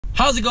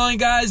How's it going,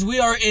 guys? We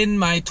are in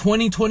my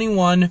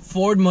 2021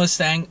 Ford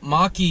Mustang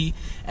Mach-E,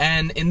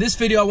 and in this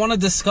video I want to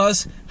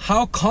discuss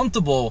how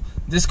comfortable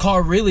this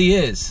car really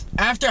is.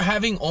 After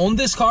having owned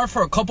this car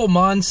for a couple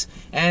months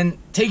and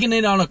taking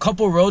it on a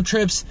couple road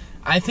trips,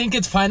 I think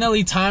it's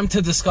finally time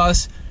to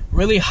discuss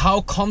really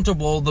how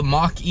comfortable the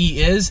Mach-E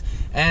is,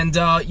 and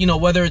you know,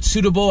 whether it's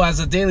suitable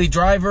as a daily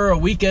driver, a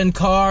weekend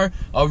car,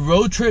 a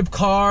road trip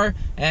car,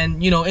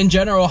 and you know, in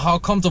general, how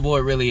comfortable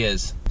it really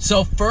is.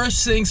 So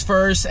first things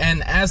first,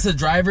 and as the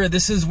driver,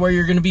 this is where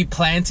you're going to be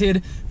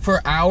planted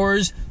for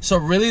hours. So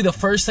really the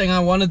first thing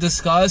I want to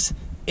discuss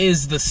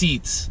is the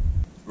seats.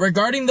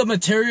 Regarding the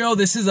material,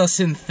 this is a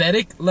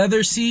synthetic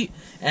leather seat,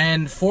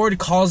 and Ford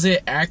calls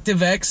it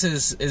ActiveX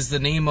is the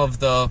name of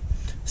the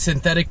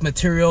synthetic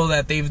material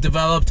that they've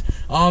developed.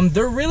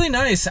 They're really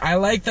nice. I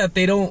like that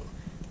they don't,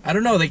 I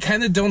don't know, they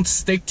kind of don't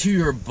stick to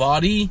your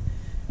body,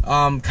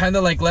 kind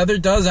of like leather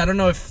does. I don't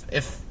know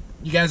if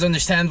you guys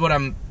understand what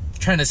I'm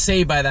trying to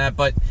say by that,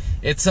 but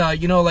it's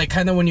you know, like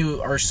kind of when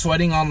you are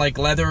sweating on like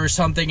leather or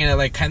something and it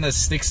like kind of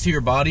sticks to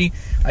your body.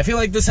 I feel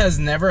like this has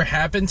never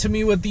happened to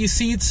me with these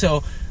seats,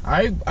 so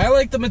I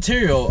like the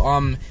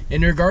material.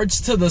 In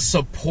regards to the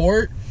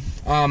support,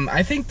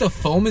 I think the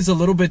foam is a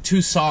little bit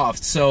too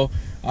soft, so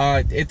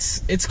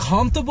it's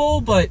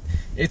comfortable, but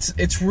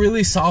it's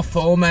really soft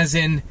foam, as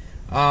in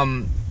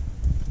I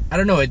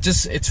don't know,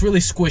 it's really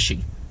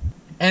squishy.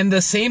 And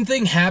the same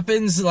thing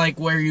happens like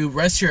where you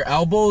rest your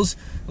elbows,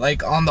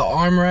 like on the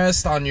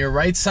armrest on your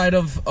right side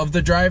of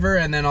the driver,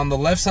 and then on the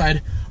left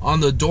side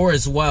on the door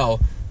as well.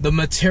 The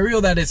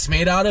material that it's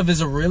made out of is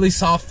a really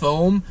soft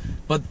foam,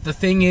 but the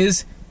thing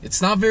is,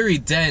 it's not very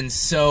dense,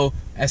 so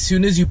as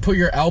soon as you put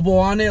your elbow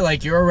on it,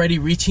 like, you're already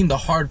reaching the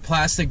hard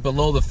plastic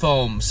below the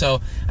foam.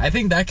 So I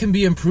think that can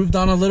be improved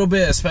on a little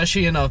bit,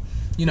 especially in a,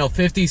 you know,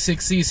 $50,000,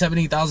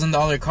 $60,000,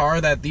 $70,000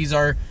 car that these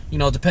are, you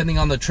know, depending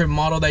on the trim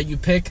model that you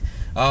pick,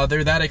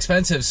 they're that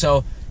expensive.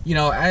 So, you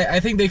know, I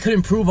think they could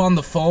improve on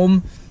the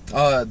foam.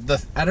 I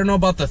don't know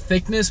about the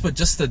thickness, but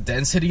just the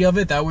density of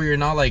it. That way you're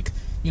not, like,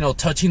 you know,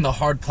 touching the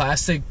hard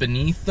plastic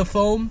beneath the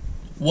foam.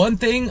 One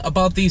thing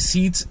about these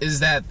seats is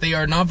that they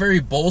are not very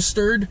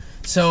bolstered.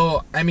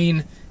 So, I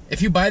mean,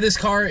 if you buy this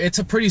car, it's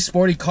a pretty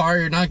sporty car.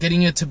 You're not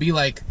getting it to be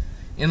like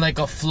in like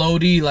a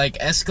floaty like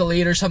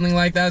Escalade or something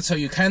like that. So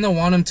you kind of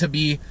want them to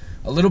be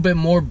a little bit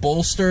more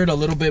bolstered, a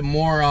little bit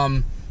more,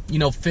 you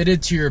know,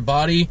 fitted to your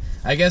body.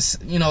 I guess,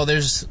 you know,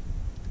 there's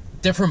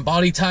different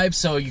body types,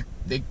 so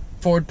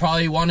Ford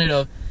probably wanted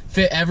to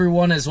fit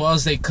everyone as well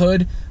as they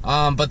could.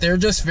 But they're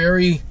just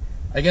very,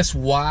 I guess,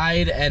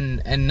 wide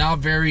and not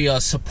very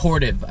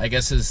supportive, I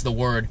guess is the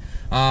word.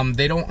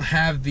 They don't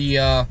have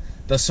the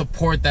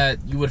support that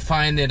you would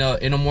find in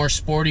a more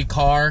sporty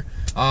car.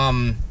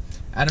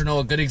 I don't know,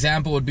 a good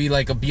example would be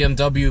like a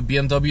BMW.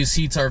 BMW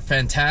seats are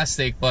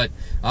fantastic, but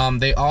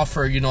they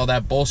offer, you know,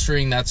 that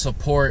bolstering, that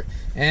support,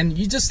 and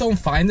you just don't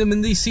find them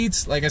in these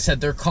seats. Like I said,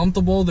 they're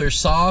comfortable, they're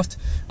soft,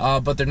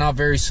 but they're not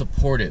very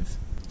supportive.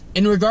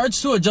 In regards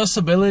to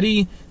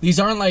adjustability, these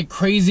aren't like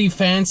crazy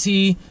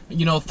fancy,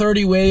 you know,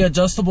 30-way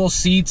adjustable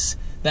seats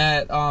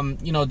that,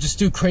 you know, just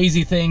do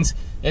crazy things.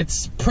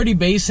 It's pretty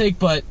basic,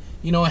 but,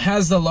 you know, it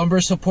has the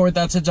lumbar support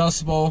that's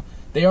adjustable.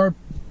 They are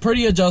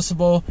pretty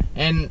adjustable,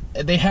 and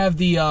they have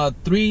the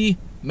 3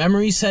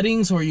 memory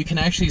settings where you can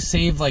actually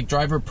save like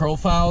driver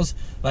profiles.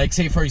 Like,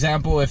 say for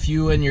example, if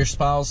you and your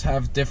spouse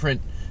have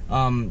different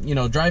you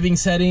know, driving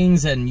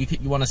settings, and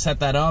you want to set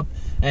that up,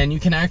 and you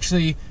can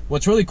actually,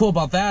 what's really cool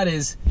about that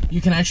is you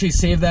can actually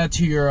save that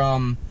to your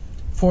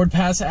Ford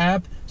Pass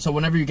app. So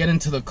whenever you get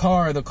into the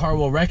car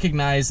will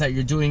recognize that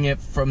you're doing it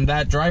from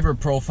that driver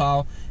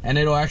profile, and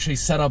it'll actually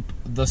set up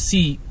the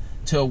seat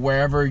to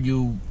wherever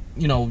you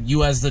know,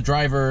 you as the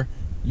driver,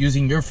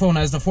 using your phone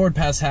as the Ford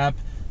Pass app,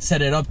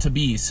 set it up to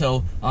be.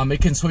 So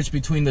it can switch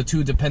between the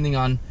two depending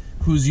on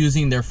who's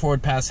using their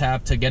Ford Pass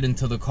app to get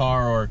into the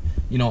car or,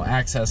 you know,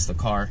 access the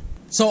car.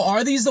 So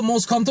are these the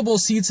most comfortable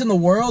seats in the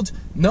world?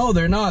 No,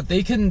 they're not.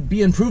 They can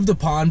be improved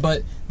upon,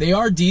 but they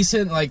are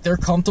decent. Like, they're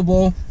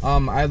comfortable.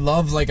 I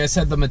love, like I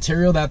said, the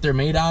material that they're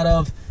made out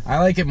of. I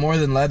like it more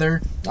than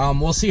leather.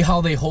 We'll see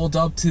how they hold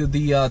up to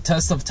the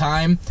test of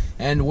time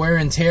and wear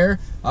and tear,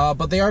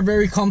 but they are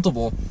very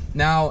comfortable.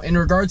 Now, in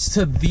regards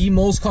to the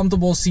most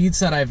comfortable seats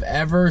that I've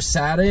ever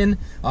sat in,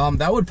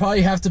 that would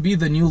probably have to be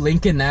the new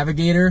Lincoln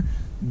Navigator.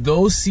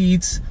 Those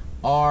seats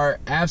are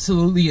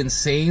absolutely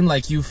insane.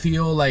 Like, you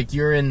feel like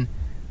you're in,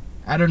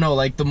 I don't know,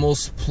 like the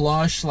most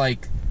plush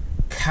like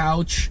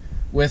couch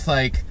with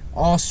like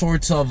all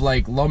sorts of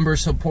like lumbar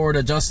support,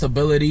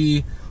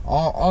 adjustability,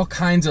 all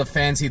kinds of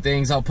fancy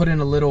things. I'll put in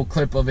a little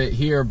clip of it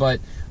here, but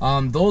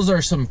those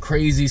are some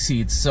crazy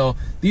seats. So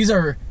these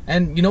are,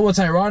 and you know what's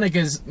ironic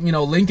is, you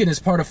know, Lincoln is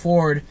part of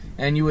Ford,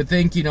 and you would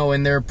think, you know,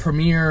 in their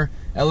premier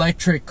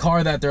electric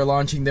car that they're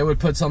launching, they would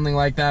put something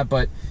like that,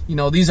 but you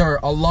know, these are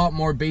a lot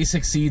more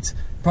basic seats,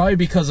 probably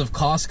because of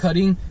cost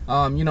cutting.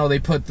 You know, they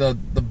put the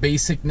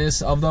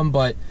basicness of them,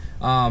 but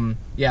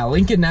yeah,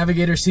 Lincoln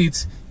Navigator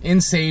seats,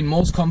 insane,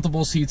 most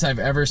comfortable seats I've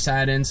ever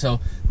sat in. So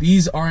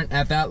these aren't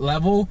at that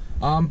level,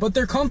 but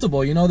they're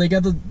comfortable. You know, they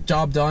get the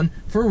job done.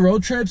 For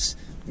road trips,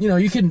 you know,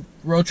 you can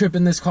road trip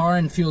in this car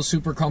and feel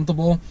super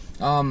comfortable.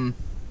 In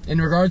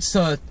regards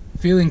to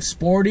feeling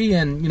sporty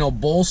and, you know,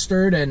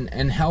 bolstered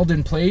and held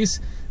in place,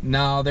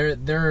 now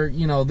they're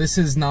you know, this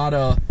is not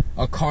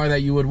a car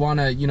that you would want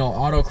to, you know,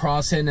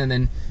 autocross in, and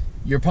then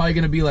you're probably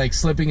going to be like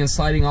slipping and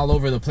sliding all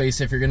over the place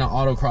if you're going to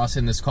autocross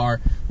in this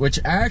car. Which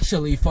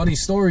actually, funny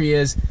story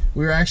is,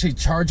 we were actually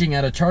charging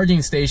at a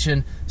charging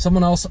station.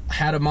 Someone else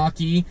had a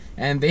Mach-E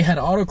and they had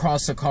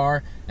autocrossed the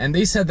car, and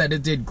they said that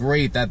it did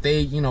great, that they,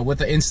 you know, with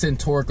the instant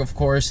torque, of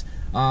course,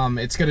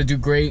 it's going to do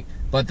great,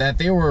 but that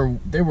they were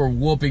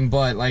whooping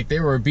butt. Like, they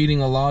were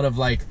beating a lot of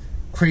like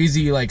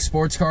crazy like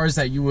sports cars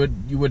that you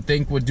would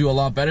think would do a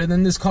lot better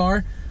than this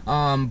car.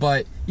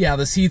 But yeah,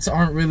 the seats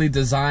aren't really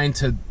designed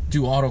to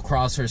do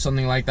autocross or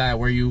something like that,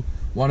 where you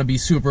want to be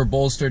super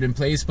bolstered in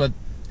place. But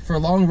for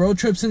long road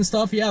trips and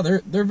stuff, yeah,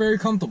 they're very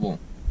comfortable.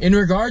 In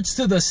regards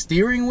to the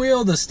steering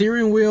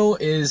wheel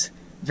is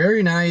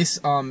very nice.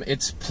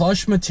 It's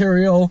plush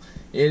material.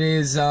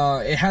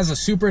 It has a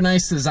super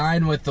nice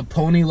design with the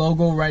pony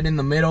logo right in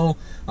the middle.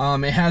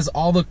 It has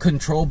all the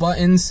control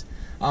buttons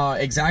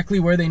exactly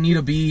where they need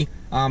to be.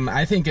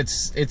 I think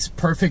it's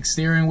perfect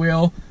steering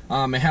wheel.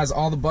 It has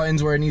all the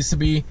buttons where it needs to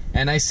be,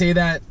 and I say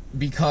that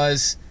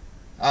because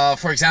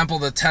for example,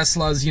 the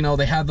Teslas, you know,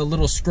 they have the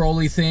little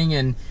scrolly thing,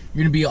 and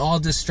you're gonna be all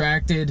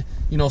distracted,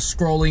 you know,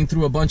 scrolling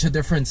through a bunch of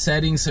different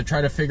settings to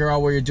try to figure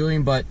out what you're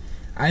doing. But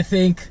I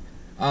think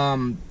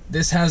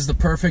this has the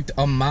perfect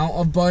amount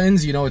of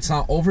buttons. You know, it's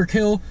not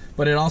overkill,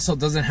 but it also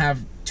doesn't have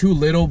too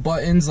little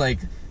buttons, like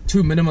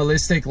too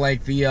minimalistic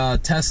like the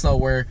Tesla,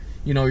 where,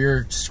 you know,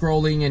 you're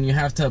scrolling and you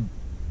have to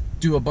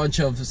do a bunch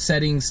of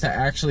settings to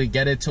actually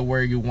get it to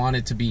where you want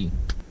it to be.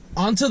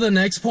 On to the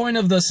next point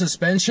of the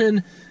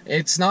suspension.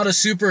 It's not a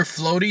super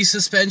floaty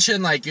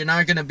suspension. Like, you're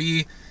not gonna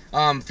be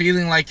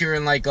feeling like you're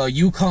in like a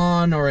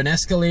Yukon or an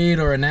Escalade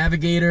or a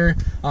Navigator.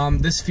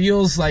 This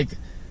feels like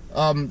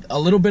a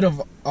little bit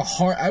of a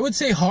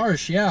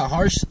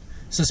harsh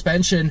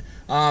suspension.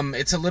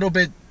 It's a little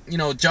bit, you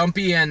know,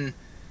 jumpy, and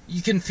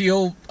you can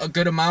feel a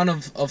good amount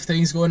of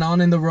things going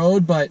on in the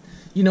road, but,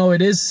 you know,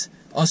 it is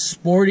a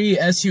sporty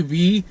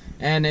SUV,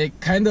 and it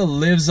kind of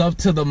lives up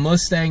to the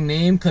Mustang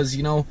name, because,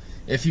 you know,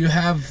 if you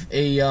have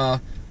a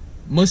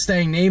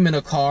Mustang name in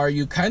a car,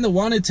 you kind of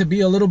want it to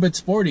be a little bit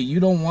sporty. You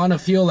don't want to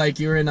feel like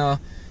you're in a,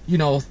 you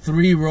know,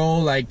 3-row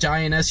like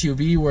giant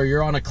SUV where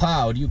you're on a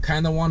cloud. You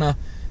kind of want to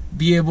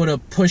be able to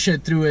push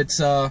it through its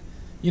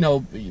you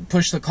know,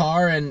 push the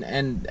car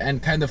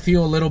and kind of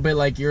feel a little bit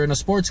like you're in a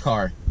sports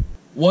car.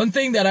 One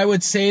thing that I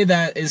would say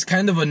that is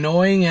kind of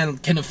annoying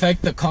and can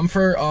affect the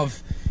comfort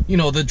of, you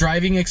know, the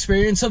driving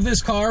experience of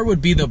this car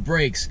would be the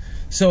brakes.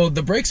 So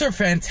the brakes are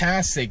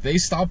fantastic. They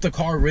stop the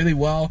car really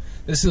well.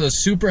 This is a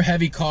super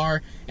heavy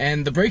car,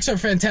 and the brakes are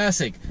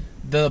fantastic.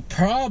 The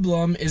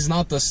problem is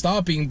not the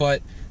stopping,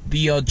 but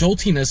the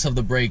joltiness of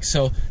the brakes.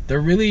 So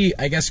they're really,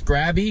 I guess,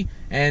 grabby,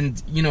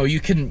 and, you know, you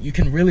can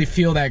really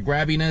feel that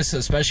grabbiness,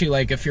 especially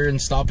like if you're in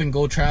stop and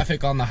go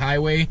traffic on the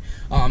highway.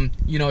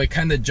 You know, it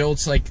kind of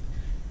jolts. Like,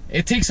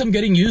 it takes some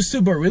getting used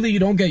to, but really you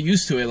don't get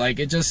used to it. Like,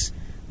 it just,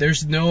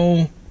 there's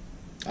no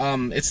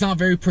it's not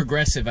very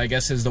progressive, I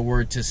guess is the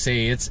word to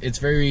say. It's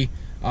very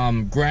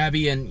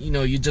grabby, and, you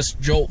know, you just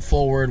jolt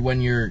forward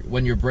when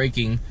you're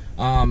braking.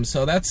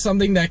 So that's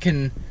something that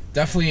can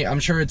definitely, I'm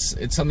sure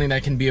it's something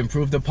that can be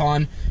improved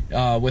upon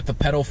with the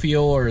pedal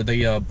feel or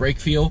the brake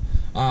feel.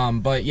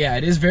 But yeah,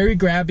 it is very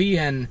grabby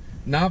and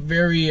not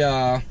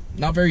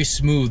very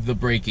smooth, the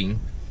braking.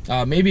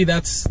 Maybe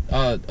that's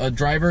a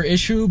driver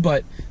issue,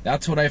 but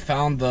that's what I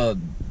found the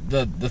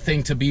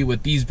thing to be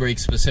with these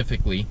brakes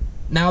specifically.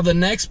 Now, the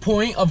next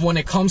point of when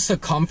it comes to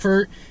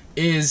comfort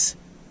is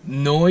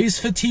noise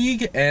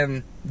fatigue,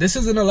 and this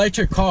is an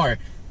electric car.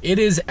 It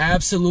is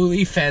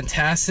absolutely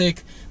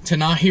fantastic to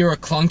not hear a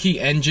clunky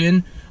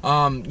engine,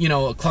 you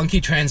know, a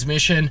clunky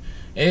transmission.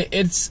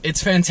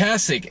 It's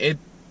fantastic. It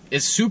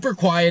is super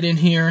quiet in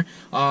here.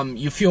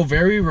 You feel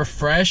very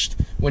refreshed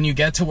when you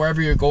get to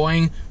wherever you're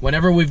going.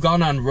 Whenever we've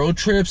gone on road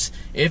trips,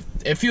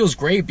 it feels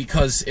great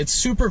because it's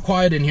super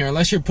quiet in here,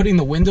 unless you're putting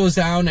the windows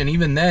down, and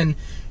even then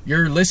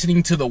you're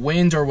listening to the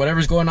wind or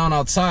whatever's going on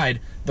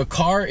outside. The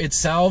car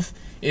itself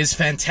is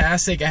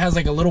fantastic. It has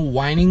like a little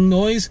whining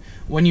noise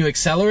when you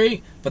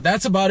accelerate, but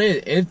that's about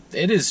it.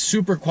 It is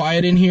super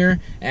quiet in here,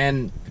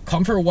 and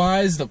comfort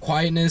wise, the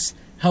quietness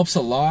helps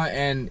a lot,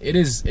 and it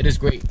is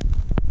great.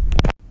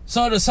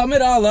 So to sum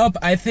it all up,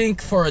 I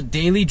think for a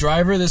daily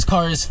driver, this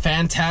car is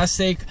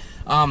fantastic.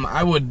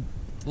 I would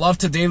love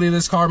to daily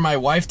this car. My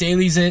wife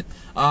dailies it,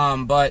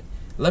 but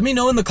let me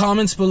know in the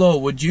comments below,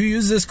 would you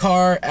use this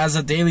car as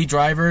a daily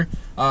driver?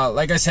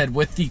 Like I said,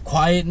 with the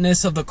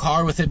quietness of the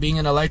car, with it being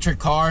an electric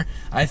car,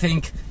 I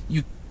think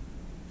you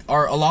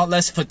are a lot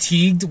less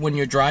fatigued when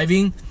you're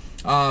driving.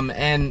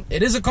 And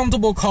it is a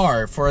comfortable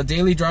car for a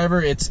daily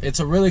driver. It's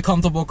a really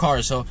comfortable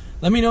car. So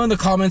let me know in the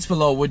comments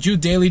below, would you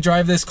daily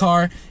drive this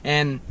car?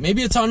 And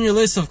maybe it's on your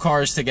list of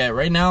cars to get.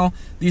 Right now,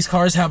 these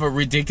cars have a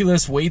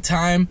ridiculous wait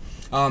time.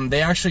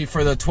 They actually,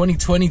 for the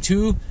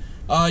 2022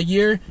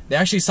 year, they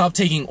actually stopped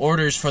taking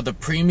orders for the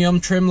premium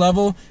trim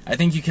level. I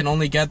think you can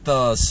only get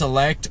the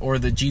Select or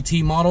the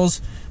GT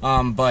models,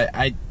 but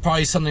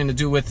probably something to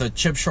do with the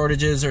chip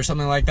shortages or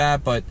something like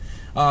that. But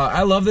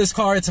I love this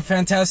car. It's a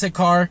fantastic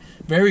car,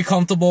 very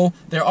comfortable.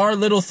 There are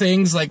little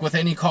things like with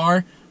any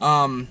car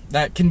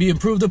that can be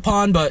improved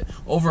upon, but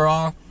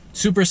overall,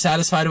 super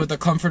satisfied with the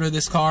comfort of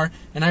this car.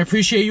 And I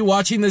appreciate you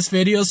watching this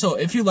video. So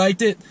if you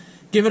liked it,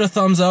 give it a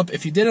thumbs up.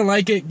 If you didn't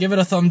like it, give it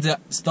a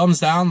thumbs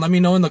down. Let me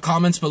know in the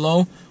comments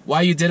below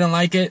why you didn't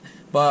like it.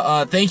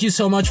 But thank you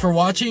so much for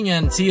watching,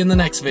 and see you in the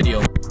next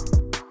video.